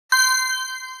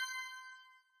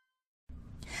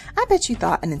I bet you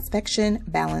thought an inspection,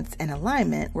 balance, and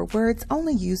alignment were words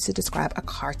only used to describe a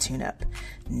car tune-up.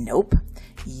 Nope.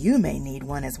 You may need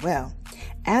one as well.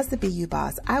 As the BU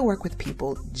boss, I work with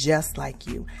people just like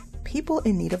you, people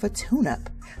in need of a tune-up.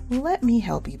 Let me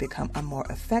help you become a more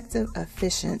effective,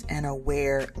 efficient, and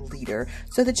aware leader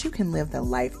so that you can live the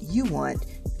life you want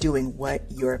doing what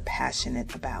you're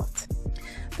passionate about.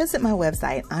 Visit my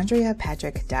website,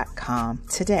 AndreaPatrick.com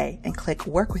today and click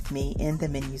Work With Me in the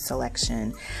menu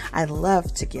selection. I'd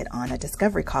love to get on a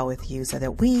discovery call with you so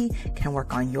that we can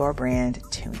work on your brand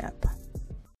tune-up.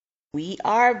 We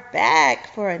are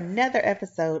back for another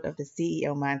episode of the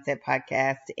CEO Mindset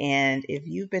Podcast. And if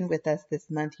you've been with us this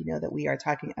month, you know that we are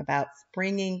talking about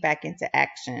springing back into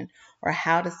action, or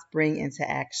how to spring into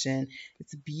action.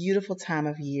 It's a beautiful time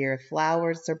of year.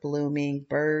 Flowers are blooming,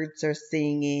 birds are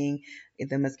singing,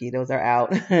 the mosquitoes are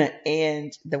out,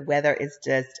 and the weather is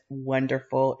just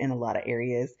wonderful in a lot of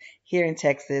areas. Here in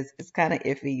Texas, it's kind of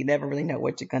iffy. You never really know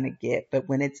what you're going to get, but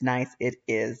when it's nice, it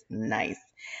is nice.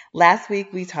 Last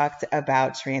week, we talked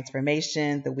about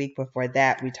transformation. The week before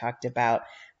that, we talked about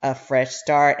a fresh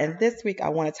start. And this week, I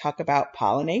want to talk about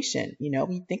pollination. You know,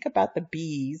 we think about the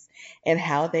bees and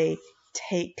how they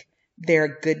take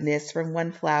their goodness from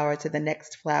one flower to the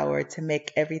next flower to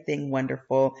make everything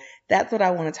wonderful. That's what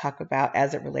I want to talk about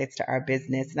as it relates to our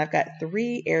business. And I've got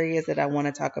 3 areas that I want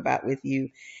to talk about with you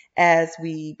as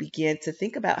we begin to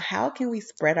think about how can we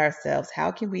spread ourselves?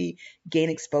 How can we gain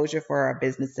exposure for our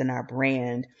business and our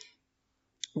brand?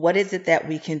 What is it that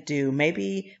we can do?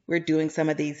 Maybe we're doing some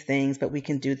of these things, but we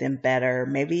can do them better.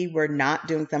 Maybe we're not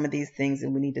doing some of these things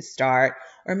and we need to start.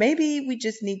 Or maybe we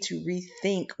just need to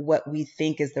rethink what we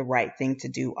think is the right thing to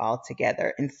do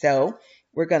altogether. And so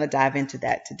we're going to dive into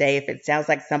that today. If it sounds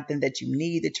like something that you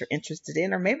need, that you're interested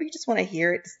in, or maybe you just want to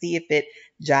hear it to see if it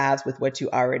jives with what you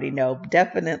already know,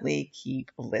 definitely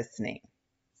keep listening.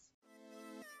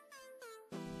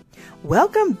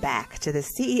 Welcome back to the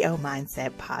CEO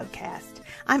Mindset Podcast.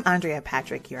 I'm Andrea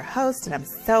Patrick, your host, and I'm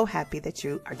so happy that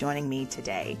you are joining me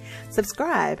today.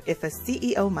 Subscribe if a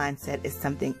CEO mindset is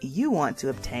something you want to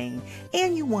obtain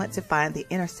and you want to find the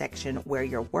intersection where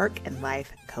your work and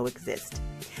life coexist.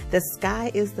 The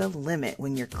sky is the limit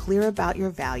when you're clear about your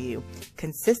value,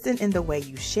 consistent in the way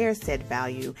you share said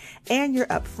value, and you're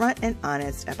upfront and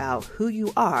honest about who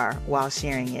you are while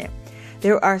sharing it.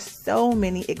 There are so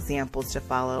many examples to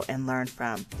follow and learn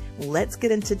from. Let's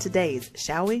get into today's,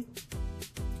 shall we?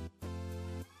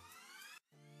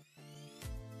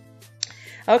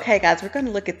 Okay, guys, we're going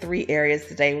to look at 3 areas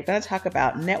today. We're going to talk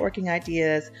about networking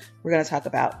ideas, we're going to talk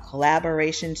about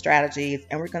collaboration strategies,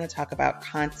 and we're going to talk about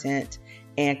content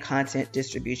and content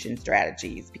distribution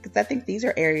strategies, because I think these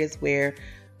are areas where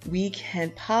we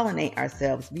can pollinate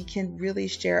ourselves. We can really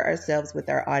share ourselves with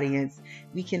our audience.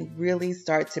 We can really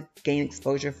start to gain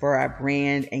exposure for our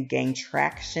brand and gain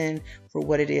traction for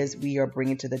what it is we are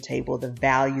bringing to the table, the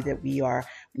value that we are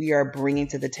bringing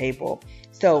to the table.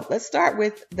 So let's start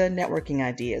with the networking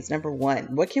ideas. Number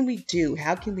 1, what can we do?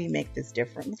 How can we make this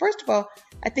different? First of all,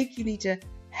 I think you need to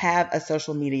have a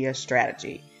social media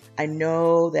strategy. I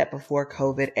know that before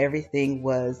COVID, everything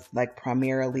was like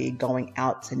primarily going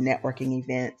out to networking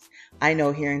events. I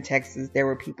know here in Texas, there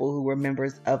were people who were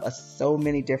members of so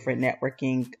many different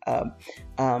networking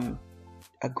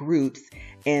groups,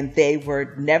 and they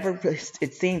were never,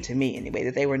 it seemed to me anyway,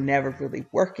 that they were never really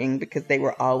working because they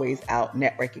were always out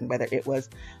networking, whether it was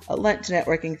a lunch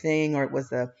networking thing or it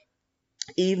was a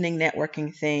evening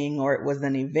networking thing, or it was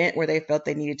an event where they felt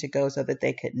they needed to go so that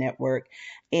they could network.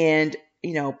 And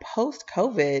you know,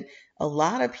 post-COVID, a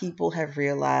lot of people have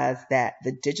realized that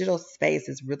the digital space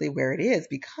is really where it is,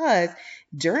 because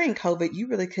during COVID, you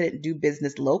really couldn't do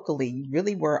business locally. You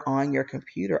really were on your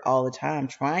computer all the time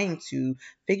trying to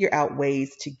figure out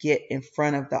ways to get in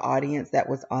front of the audience that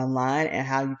was online and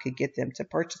how you could get them to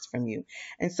purchase from you.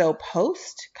 And so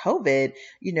post-COVID,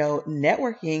 you know,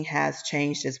 networking has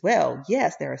changed as well.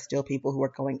 Yes, there are still people who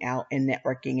are going out and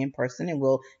networking in person, and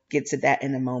we'll get to that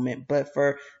in a moment. But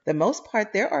for the most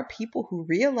part, there are people who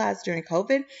realized during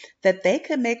COVID that they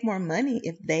could make more money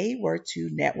if they were to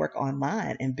network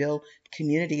online and build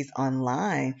communities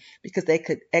online, because they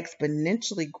could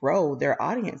exponentially grow their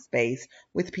audience base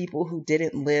with people who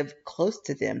didn't live close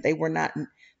to them. They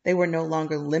were no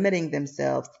longer limiting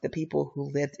themselves to the people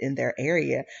who lived in their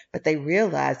area, but they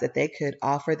realized that they could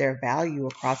offer their value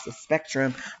across the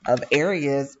spectrum of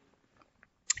areas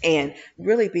and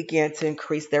really began to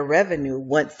increase their revenue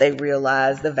once they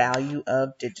realized the value of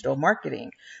digital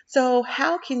marketing. So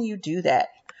how can you do that?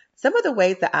 Some of the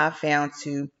ways that I've found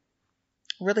to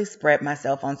really spread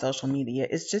myself on social media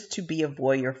is just to be a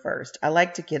voyeur first. I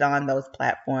like to get on those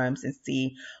platforms and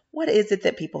see what is it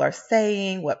that people are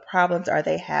saying? What problems are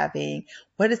they having?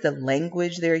 What is the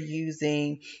language they're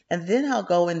using? And then I'll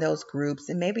go in those groups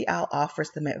and maybe I'll offer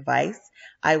some advice.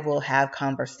 I will have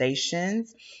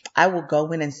conversations. I will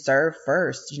go in and serve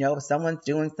first. If someone's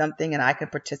doing something and I can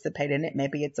participate in it,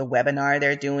 maybe it's a webinar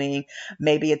they're doing,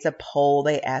 maybe it's a poll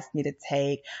they asked me to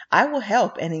take. I will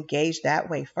help and engage that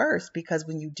way first, because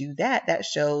when you do that, that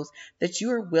shows that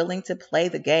you are willing to play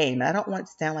the game. I don't want it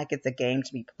to sound like it's a game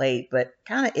to be played, but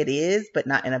kind of it is, but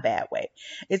not in a bad way.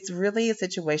 It's really a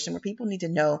situation where people need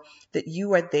to know that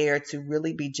you are there to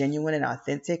really be genuine and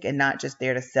authentic and not just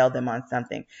there to sell them on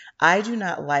something. I do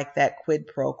not like that quid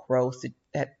pro quo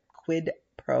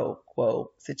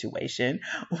situation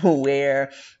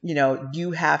where,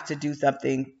 you have to do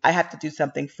something, I have to do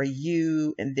something for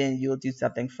you, and then you'll do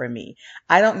something for me.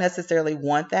 I don't necessarily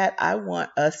want that. I want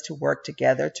us to work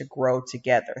together to grow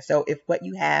together. So if what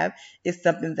you have is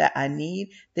something that I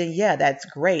need, then yeah, that's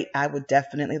great. I would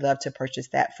definitely love to purchase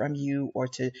that from you, or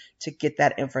to get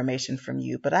that information from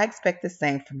you. But I expect the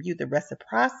same from you. The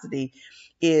reciprocity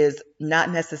is not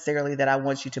necessarily that I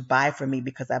want you to buy from me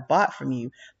because I bought from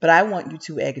you, but I want you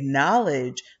to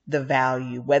acknowledge the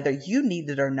value. Whether you need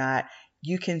it or not,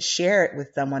 you can share it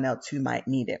with someone else who might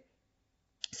need it.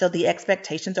 So the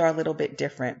expectations are a little bit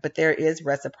different, but there is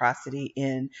reciprocity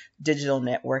in digital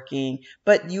networking.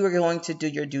 But you are going to do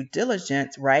your due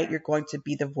diligence, right? You're going to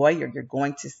be the voyeur. You're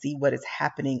going to see what is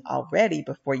happening already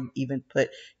before you even put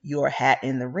your hat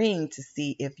in the ring to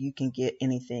see if you can get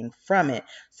anything from it.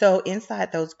 So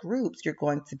inside those groups, you're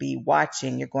going to be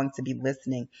watching, you're going to be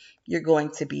listening, you're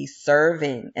going to be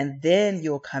serving, and then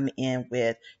you'll come in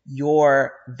with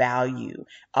your value,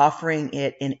 offering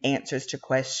it in answers to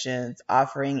questions,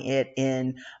 offering it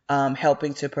in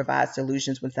helping to provide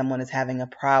solutions when someone is having a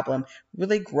problem,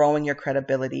 really growing your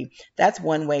credibility. That's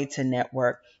one way to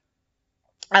network.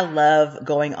 I love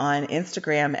going on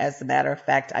Instagram. As a matter of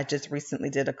fact, I just recently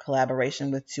did a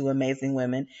collaboration with two amazing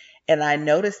women, and I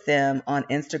noticed them on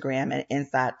Instagram and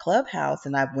inside Clubhouse,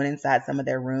 and I went inside some of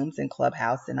their rooms in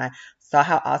Clubhouse, and I saw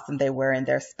how awesome they were in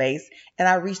their space, and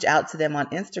I reached out to them on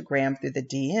Instagram through the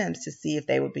DMs to see if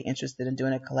they would be interested in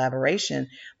doing a collaboration.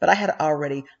 But I had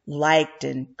already liked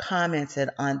and commented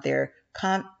on their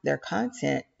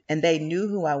content, and they knew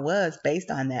who I was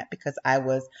based on that, because I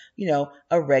was,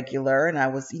 a regular, and I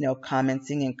was,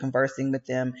 commenting and conversing with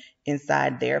them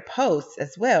inside their posts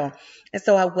as well. And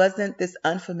so I wasn't this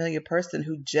unfamiliar person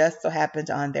who just so happened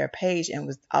on their page and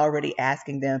was already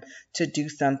asking them to do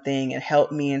something and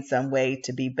help me in some way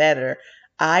to be better.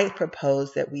 I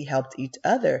proposed that we helped each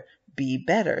other be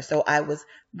better. So I was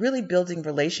really building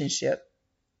relationship.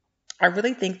 I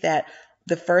really think that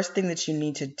the first thing that you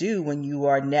need to do when you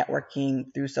are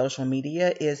networking through social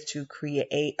media is to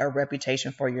create a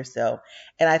reputation for yourself.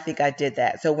 And I think I did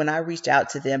that. So when I reached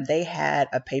out to them, they had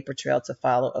a paper trail to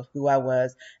follow of who I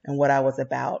was and what I was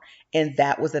about. And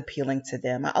that was appealing to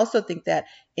them. I also think that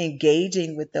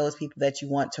engaging with those people that you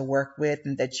want to work with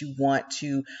and that you want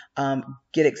to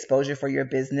get exposure for your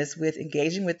business with,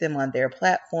 engaging with them on their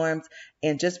platforms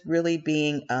and just really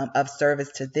being of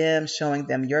service to them, showing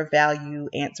them your value,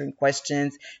 answering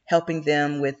questions, helping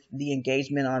them with the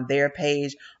engagement on their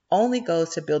page, only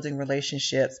goes to building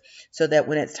relationships, so that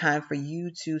when it's time for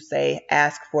you to say,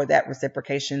 ask for that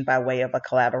reciprocation by way of a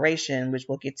collaboration, which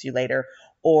we'll get to later,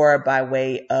 or by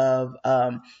way of,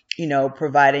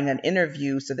 providing an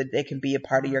interview so that they can be a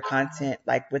part of your content,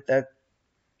 like with a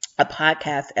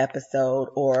podcast episode,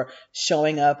 or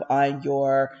showing up on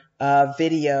your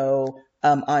video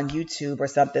on YouTube or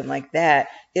something like that,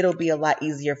 it'll be a lot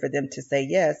easier for them to say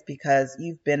yes, because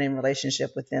you've been in relationship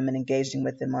with them and engaging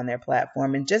with them on their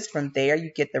platform. And just from there,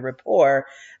 you get the rapport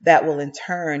that will in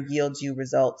turn yield you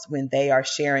results when they are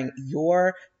sharing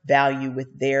your value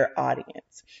with their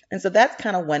audience. And so that's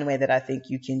kind of one way that I think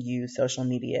you can use social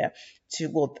media to,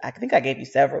 well, I think I gave you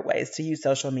several ways to use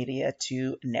social media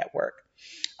to network.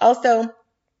 Also,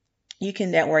 you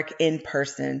can network in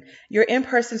person. Your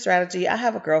in-person strategy, I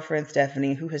have a girlfriend,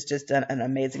 Stephanie, who has just done an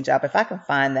amazing job. If I can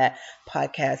find that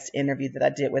podcast interview that I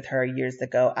did with her years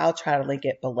ago, I'll try to link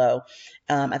it below.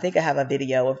 I think I have a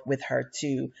video with her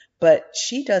too, but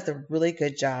she does a really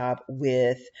good job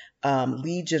with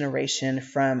lead generation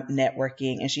from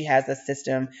networking, and she has a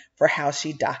system for how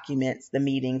she documents the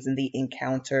meetings and the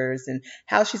encounters and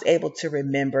how she's able to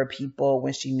remember people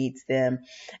when she meets them.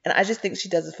 And I just think she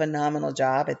does a phenomenal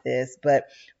job at this. But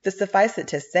to suffice it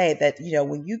to say that,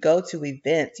 when you go to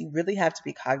events, you really have to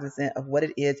be cognizant of what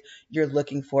it is you're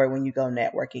looking for when you go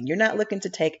networking. You're not looking to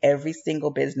take every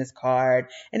single business card.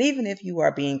 And even if you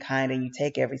are being kind and you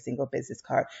take every single business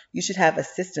card, you should have a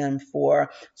system for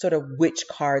sort of which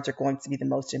cards are going to be the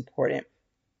most important.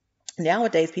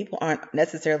 Nowadays, people aren't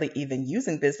necessarily even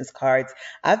using business cards.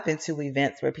 I've been to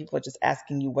events where people are just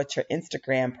asking you what your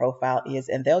Instagram profile is,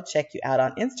 and they'll check you out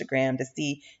on Instagram to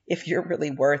see if you're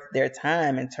really worth their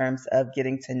time in terms of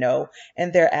getting to know.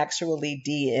 And they're actually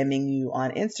DMing you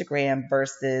on Instagram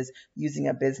versus using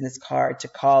a business card to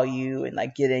call you and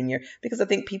like get in your, because I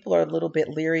think people are a little bit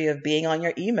leery of being on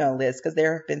your email list because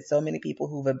there have been so many people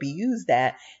who've abused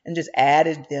that and just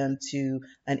added them to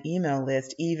an email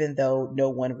list, even though no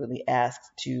one really asked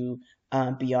to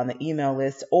be on the email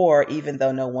list, or even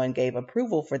though no one gave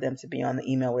approval for them to be on the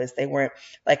email list. They weren't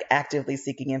like actively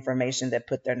seeking information that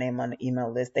put their name on the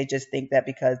email list. They just think that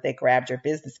because they grabbed your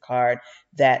business card,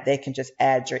 that they can just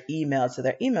add your email to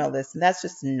their email list. And that's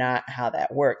just not how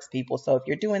that works, people. So if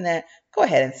you're doing that, go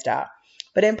ahead and stop.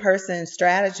 But in-person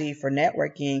strategy for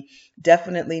networking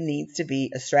definitely needs to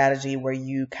be a strategy where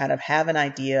you kind of have an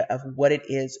idea of what it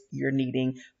is you're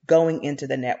needing going into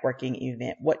the networking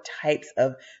event. What types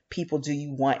of people do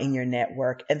you want in your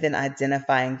network? And then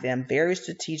identifying them very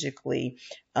strategically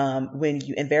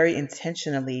and very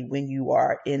intentionally when you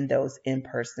are in those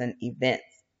in-person events.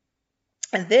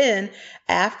 And then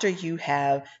after you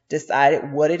have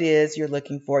decided what it is you're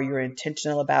looking for, you're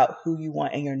intentional about who you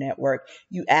want in your network,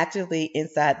 you actively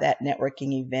inside that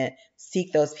networking event,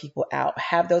 seek those people out,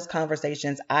 have those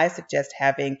conversations. I suggest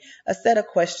having a set of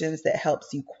questions that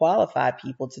helps you qualify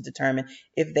people to determine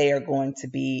if they are going to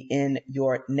be in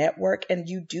your network. And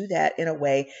you do that in a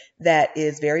way that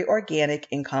is very organic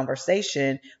in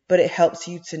conversation, but it helps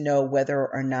you to know whether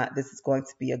or not this is going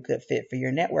to be a good fit for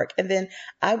your network. And then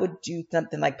I would do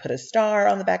something like put a star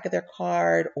on the back of their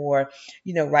card, or,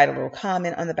 write a little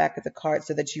comment on the back of the card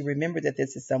so that you remember that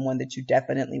this is someone that you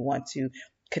definitely want to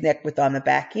connect with on the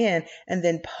back end. And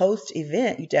then post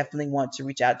event, you definitely want to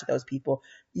reach out to those people,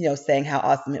 saying how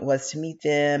awesome it was to meet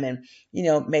them. And,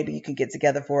 maybe you can get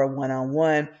together for a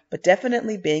one-on-one, but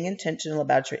definitely being intentional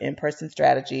about your in-person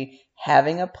strategy,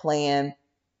 having a plan,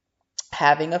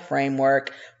 having a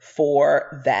framework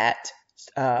for that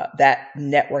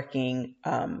networking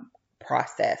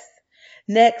process.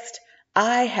 Next,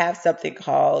 I have something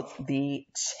called the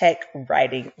check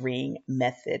writing ring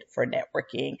method for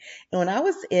networking. And when I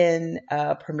was in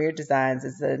Premier Designs,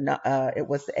 it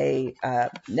was a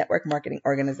network marketing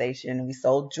organization. We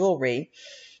sold jewelry.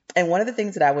 And one of the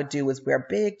things that I would do was wear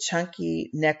big chunky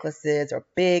necklaces or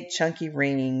big chunky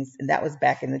rings. And that was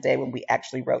back in the day when we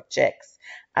actually wrote checks.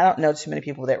 I don't know too many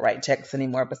people that write checks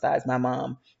anymore besides my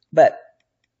mom. But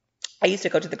I used to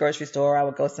go to the grocery store. I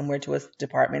would go somewhere to a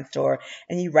department store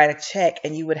and you write a check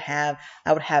and I would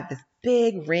have this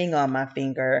big ring on my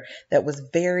finger that was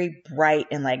very bright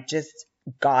and like just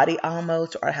gaudy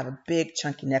almost, or I'd have a big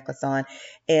chunky necklace on.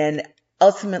 And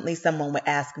ultimately someone would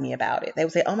ask me about it. They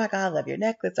would say, "Oh my God, I love your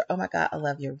necklace," or "Oh my God, I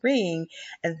love your ring."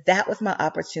 And that was my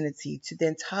opportunity to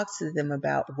then talk to them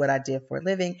about what I did for a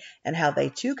living and how they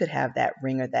too could have that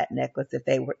ring or that necklace if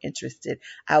they were interested.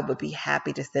 I would be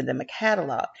happy to send them a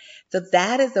catalog. So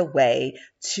that is a way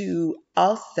to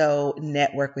also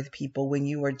network with people when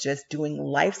you are just doing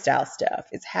lifestyle stuff.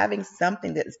 It's having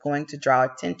something that is going to draw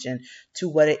attention to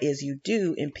what it is you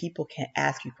do, and people can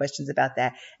ask you questions about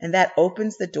that. And that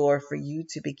opens the door for you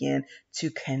to begin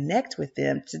to connect with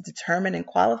them, to determine and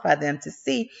qualify them to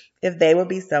see if they would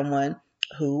be someone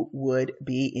who would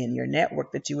be in your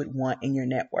network, that you would want in your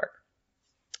network.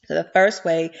 So the first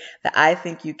way that I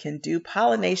think you can do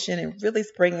pollination and really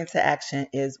spring into action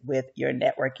is with your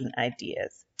networking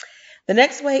ideas. The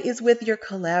next way is with your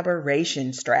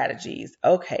collaboration strategies.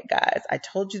 Okay, guys, I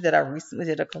told you that I recently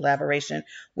did a collaboration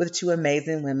with two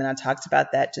amazing women. I talked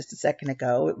about that just a second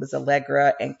ago. It was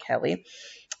Allegra and Kelly.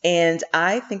 And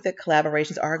I think that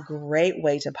collaborations are a great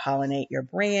way to pollinate your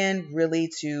brand, really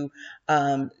to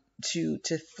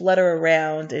flutter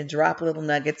around and drop little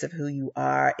nuggets of who you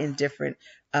are in different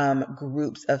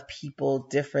groups of people,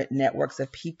 different networks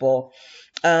of people.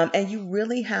 And you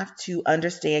really have to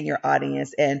understand your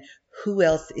audience and who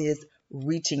else is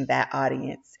reaching that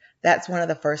audience. That's one of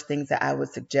the first things that I would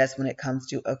suggest when it comes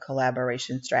to a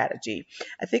collaboration strategy.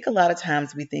 I think a lot of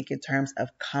times we think in terms of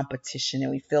competition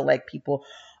and we feel like people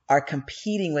are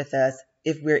competing with us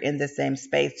if we're in the same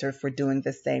space or if we're doing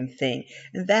the same thing.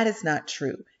 And that is not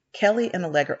true. Kelly and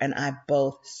Allegra and I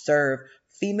both serve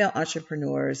female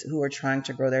entrepreneurs who are trying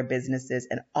to grow their businesses,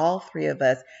 and all three of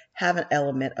us have an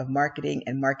element of marketing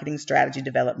and marketing strategy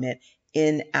development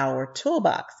in our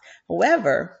toolbox.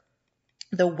 However,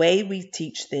 the way we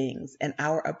teach things and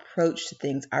our approach to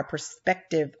things, our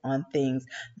perspective on things,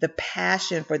 the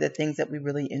passion for the things that we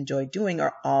really enjoy doing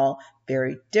are all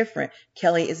very different.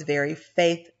 Kelly is very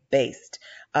faith-based.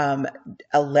 Um,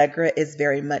 Allegra is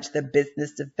very much the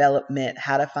business development,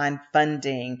 how to find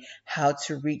funding, how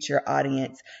to reach your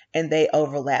audience, and they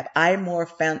overlap. I'm more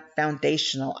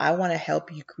foundational. I want to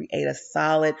help you create a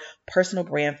solid personal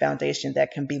brand foundation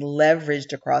that can be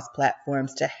leveraged across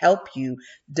platforms to help you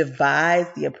devise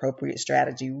the appropriate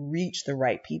strategy, reach the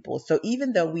right people. So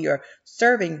even though we are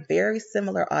serving very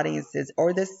similar audiences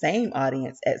or the same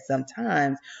audience at some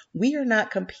times, we are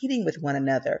not competing with one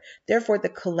another. Therefore, the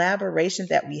collaboration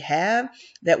that we have,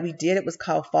 that we did, it was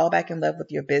called Fall Back in Love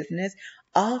with Your Business.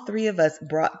 All three of us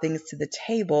brought things to the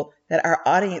table that our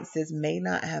audiences may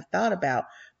not have thought about.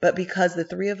 But because the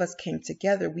three of us came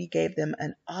together, we gave them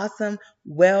an awesome,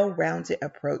 well-rounded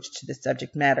approach to the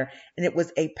subject matter. And it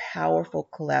was a powerful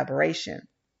collaboration.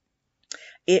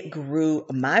 It grew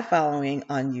my following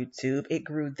on YouTube. It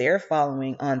grew their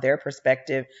following on their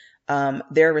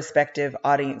respective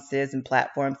audiences and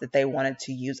platforms that they wanted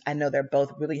to use. I know they're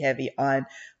both really heavy on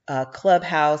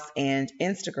Clubhouse and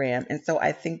Instagram. And so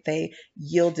I think they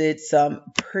yielded some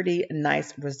pretty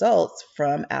nice results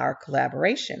from our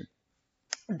collaboration.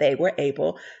 They were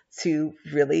able to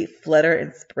really flutter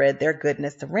and spread their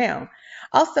goodness around.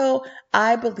 Also,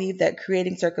 I believe that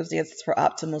creating circumstances for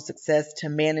optimal success to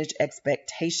manage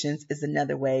expectations is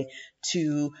another way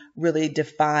to really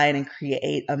define and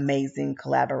create amazing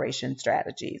collaboration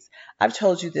strategies. I've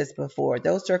told you this before.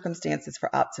 Those circumstances for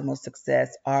optimal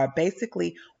success are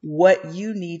basically what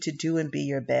you need to do and be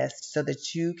your best so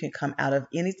that you can come out of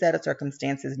any set of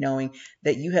circumstances knowing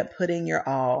that you have put in your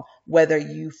all. Whether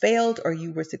you failed or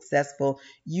you were successful,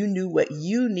 you knew what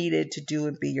you needed to do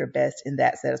and be your best in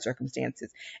that set of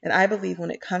circumstances. And I believe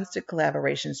when it comes to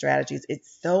collaboration strategies,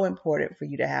 it's so important for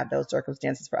you to have those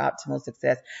circumstances for optimal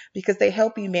success because they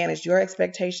help you manage your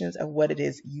expectations of what it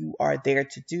is you are there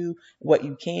to do, what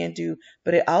you can do,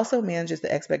 but it also manages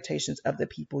the expectations of the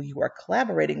people you are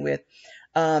collaborating with.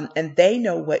 And they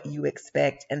know what you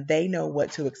expect and they know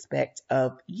what to expect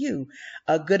of you.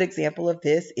 A good example of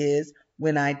this is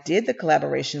when I did the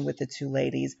collaboration with the two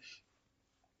ladies.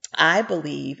 I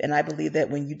believe that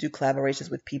when you do collaborations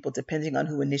with people, depending on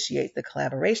who initiates the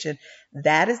collaboration,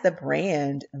 that is the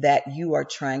brand that you are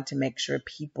trying to make sure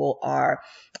people are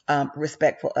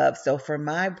respectful of. So for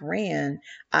my brand,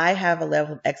 I have a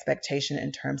level of expectation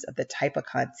in terms of the type of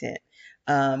content,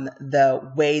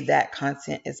 the way that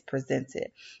content is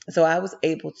presented. So I was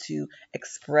able to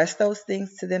express those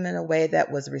things to them in a way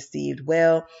that was received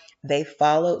well. They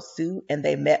followed suit and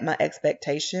they met my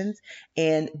expectations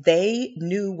and they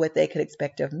knew what they could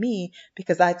expect of me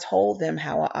because I told them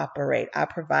how I operate. I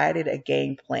provided a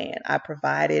game plan. I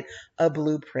provided a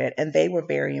blueprint and they were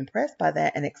very impressed by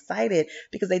that and excited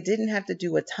because they didn't have to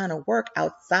do a ton of work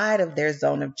outside of their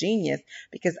zone of genius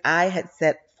because I had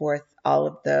set forth all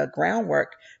of the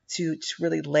groundwork to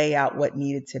really lay out what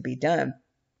needed to be done.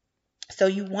 So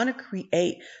you want to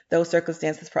create those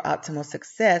circumstances for optimal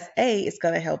success. It's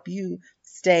going to help you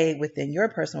stay within your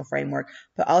personal framework,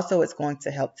 but also it's going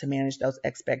to help to manage those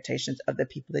expectations of the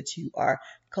people that you are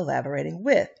collaborating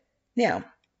with. Now,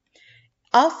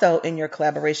 also in your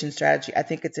collaboration strategy, I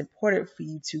think it's important for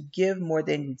you to give more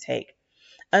than you take,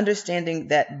 understanding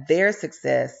that their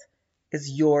success is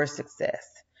your success.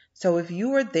 So if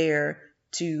you are there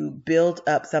to build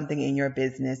up something in your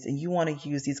business and you want to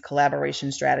use these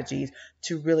collaboration strategies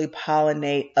to really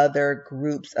pollinate other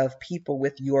groups of people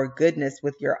with your goodness,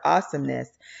 with your awesomeness,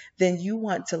 then you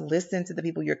want to listen to the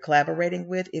people you're collaborating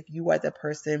with. If you are the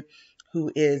person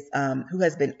who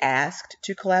has been asked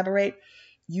to collaborate,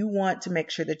 you want to make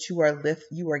sure that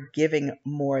you are giving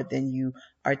more than you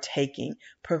are taking.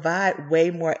 Provide way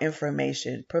more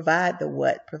information. Provide the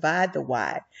what, provide the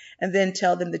why, and then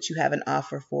tell them that you have an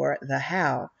offer for the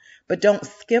how. But don't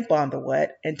skimp on the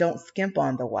what and don't skimp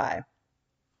on the why.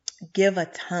 Give a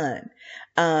ton.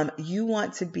 You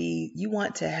want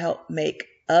to help make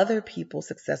other people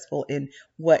successful in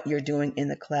what you're doing in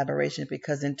the collaboration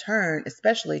because in turn,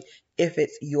 especially if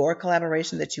it's your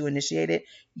collaboration that you initiated,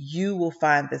 you will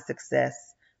find the success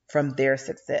from their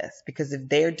success because if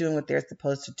they're doing what they're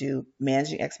supposed to do,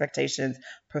 managing expectations,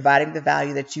 providing the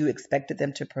value that you expected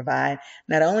them to provide,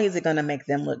 not only is it going to make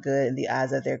them look good in the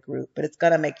eyes of their group, but it's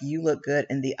going to make you look good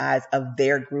in the eyes of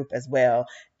their group as well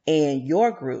and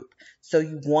your group. So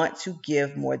you want to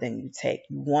give more than you take.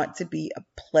 You want to be a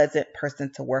pleasant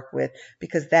person to work with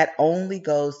because that only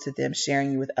goes to them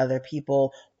sharing you with other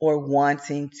people or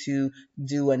wanting to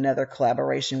do another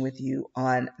collaboration with you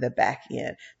on the back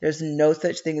end. There's no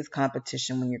such thing as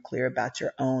competition when you're clear about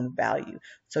your own value.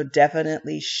 So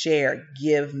definitely share,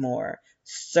 give more,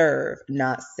 serve,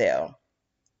 not sell.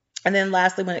 And then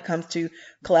lastly, when it comes to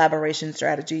collaboration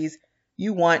strategies,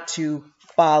 you want to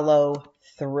follow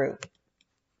through.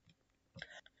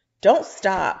 Don't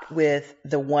stop with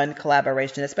the one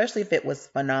collaboration, especially if it was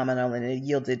phenomenal and it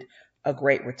yielded a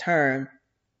great return.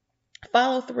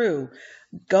 Follow through.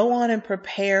 Go on and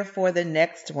prepare for the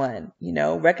next one.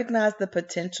 Recognize the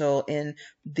potential in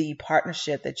the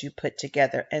partnership that you put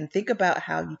together and think about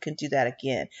how you can do that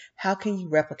again. How can you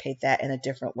replicate that in a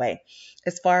different way?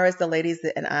 As far as the ladies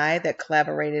and I that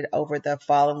collaborated over the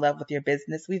Fall in Love with Your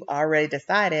Business, we've already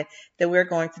decided that we're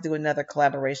going to do another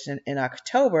collaboration in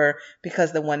October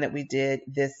because the one that we did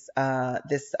this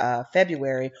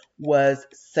February was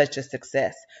such a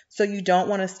success. So you don't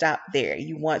want to stop there.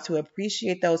 You want to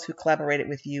appreciate those who collaborated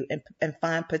with you and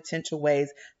find potential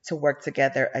ways to work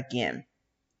together again.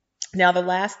 Now, the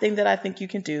last thing that I think you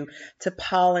can do to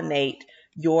pollinate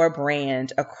your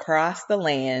brand across the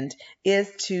land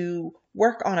is to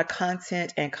work on a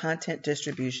content and content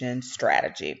distribution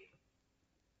strategy.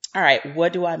 All right,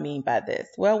 what do I mean by this?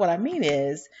 Well, what I mean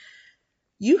is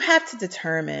you have to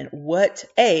determine what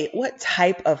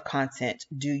type of content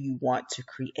do you want to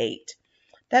create.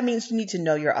 That means you need to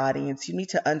know your audience. You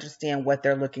need to understand what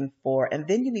they're looking for. And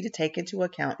then you need to take into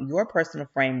account your personal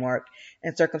framework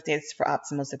and circumstances for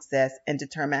optimal success and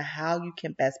determine how you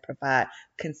can best provide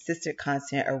consistent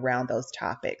content around those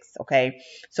topics. Okay.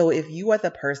 So if you are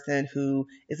the person who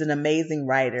is an amazing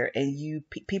writer and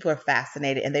people are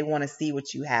fascinated and they want to see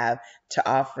what you have to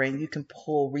offer, and you can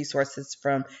pull resources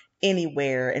from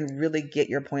anywhere and really get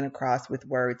your point across with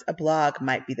words, a blog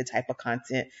might be the type of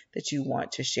content that you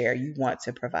want to share, you want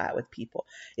to provide with people.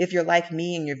 If you're like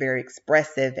me and you're very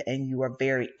expressive and you are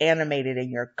very animated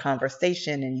in your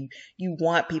conversation and you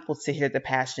want people to hear the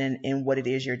passion in what it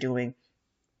is you're doing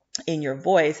in your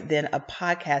voice, then a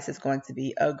podcast is going to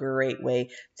be a great way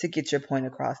to get your point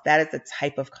across. That is the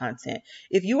type of content.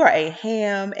 If you are a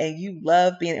ham and you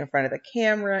love being in front of the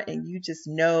camera and you just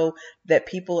know that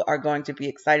people are going to be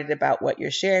excited about what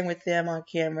you're sharing with them on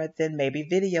camera, then maybe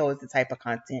video is the type of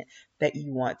content that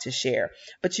you want to share.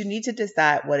 But you need to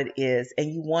decide what it is,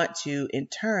 and you want to, in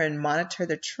turn, monitor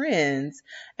the trends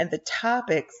and the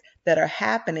topics that are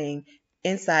happening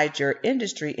inside your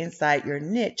industry, inside your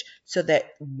niche, so that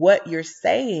what you're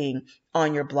saying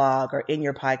on your blog or in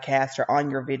your podcast or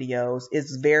on your videos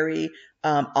is very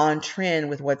on trend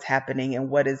with what's happening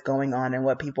and what is going on and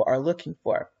what people are looking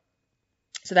for.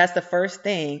 So that's the first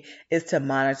thing, is to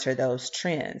monitor those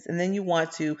trends. And then you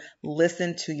want to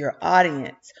listen to your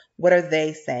audience. What are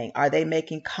they saying? Are they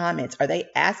making comments? Are they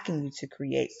asking you to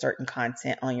create certain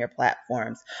content on your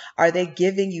platforms? Are they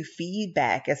giving you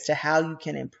feedback as to how you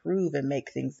can improve and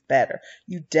make things better?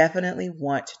 You definitely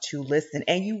want to listen,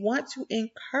 and you want to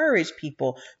encourage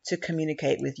people to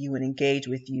communicate with you and engage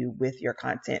with you with your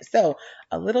content. So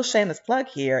a little shameless plug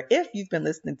here. If you've been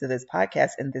listening to this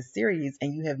podcast in this series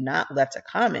and you have not left a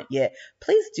comment yet,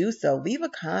 please do so. Leave a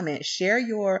comment, share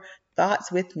your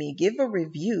thoughts with me, give a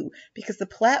review, because the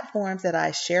platforms that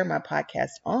I share my podcast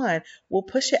on will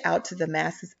push it out to the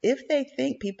masses if they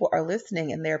think people are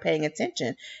listening and they're paying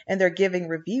attention and they're giving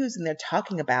reviews and they're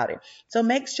talking about it. So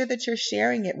make sure that you're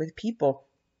sharing it with people.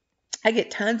 I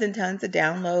get tons and tons of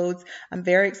downloads. I'm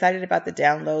very excited about the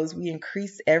downloads. We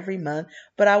increase every month,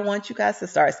 but I want you guys to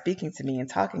start speaking to me and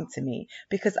talking to me,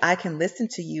 because I can listen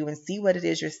to you and see what it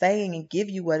is you're saying and give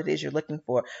you what it is you're looking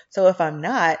for. So if I'm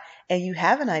not, and you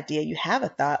have an idea, you have a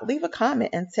thought, leave a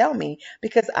comment and tell me,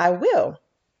 because I will.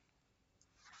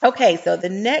 Okay, so the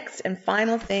next and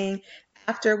final thing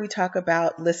after we talk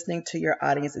about listening to your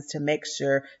audience is to make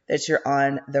sure that you're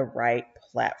on the right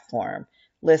platform.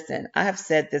 Listen, I have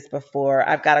said this before.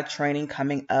 I've got a training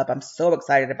coming up. I'm so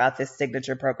excited about this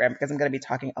signature program because I'm going to be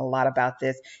talking a lot about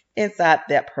this inside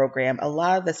that program. A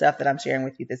lot of the stuff that I'm sharing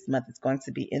with you this month is going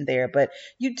to be in there, but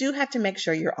you do have to make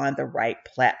sure you're on the right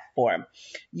platform.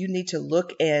 You need to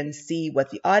look and see what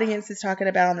the audience is talking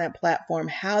about on that platform,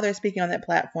 how they're speaking on that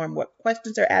platform, what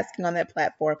questions they're asking on that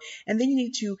platform, and then you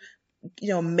need to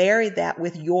marry that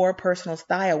with your personal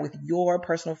style, with your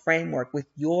personal framework, with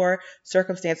your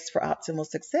circumstances for optimal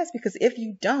success. Because if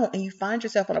you don't, and you find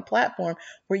yourself on a platform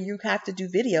where you have to do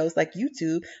videos like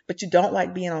YouTube, but you don't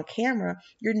like being on camera,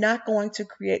 you're not going to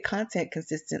create content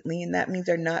consistently. And that means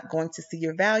they're not going to see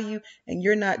your value, and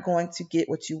you're not going to get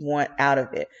what you want out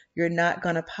of it. You're not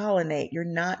going to pollinate. You're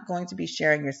not going to be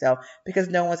sharing yourself, because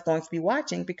no one's going to be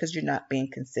watching, because you're not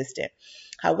being consistent.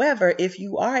 However, if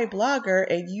you are a blogger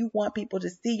and you want people to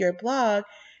see your blog,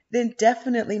 then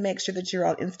definitely make sure that you're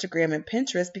on Instagram and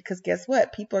Pinterest, because guess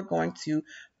what? People are going to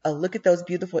look at those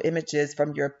beautiful images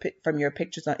from your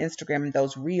pictures on Instagram and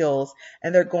those reels,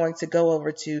 and they're going to go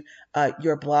over to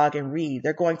your blog and read.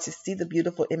 They're going to see the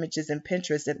beautiful images in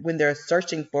Pinterest and when they're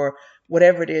searching for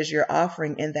whatever it is you're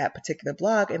offering in that particular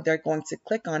blog, and they're going to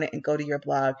click on it and go to your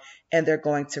blog, and they're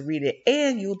going to read it,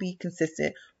 and you'll be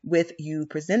consistent with you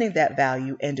presenting that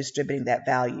value and distributing that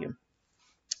value.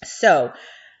 So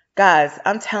guys,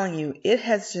 I'm telling you, it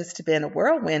has just been a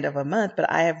whirlwind of a month,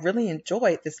 but I have really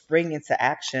enjoyed this Bring Into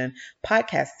Action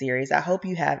podcast series. I hope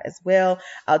you have as well.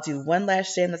 I'll do one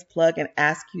last shameless plug and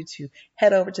ask you to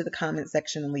head over to the comment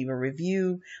section and leave a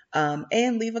review,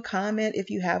 and leave a comment if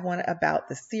you have one about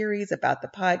the series, about the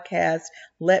podcast.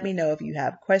 Let me know if you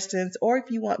have questions, or if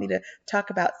you want me to talk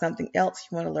about something else,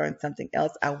 you want to learn something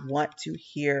else. I want to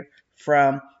hear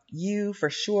from you for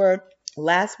sure.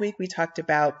 Last week we talked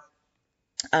about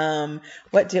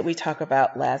what did we talk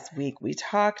about last week? We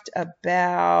talked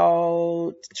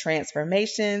about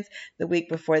transformations. The week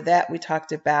before that, we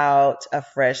talked about a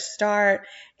fresh start.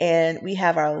 And we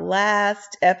have our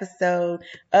last episode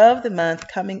of the month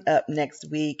coming up next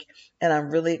week. And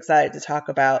I'm really excited to talk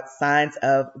about signs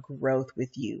of growth with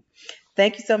you.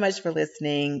 Thank you so much for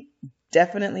listening.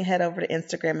 Definitely head over to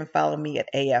Instagram and follow me at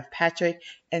AF Patrick,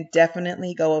 and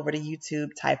definitely go over to YouTube,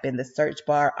 type in the search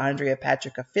bar, Andrea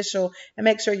Patrick Official, and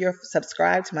make sure you're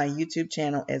subscribed to my YouTube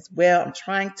channel as well. I'm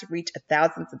trying to reach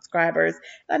 1,000 subscribers.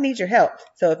 I need your help.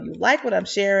 So if you like what I'm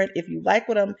sharing, if you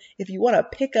want to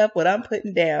pick up what I'm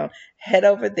putting down, head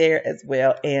over there as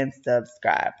well and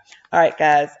subscribe. All right,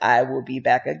 guys, I will be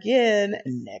back again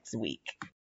next week.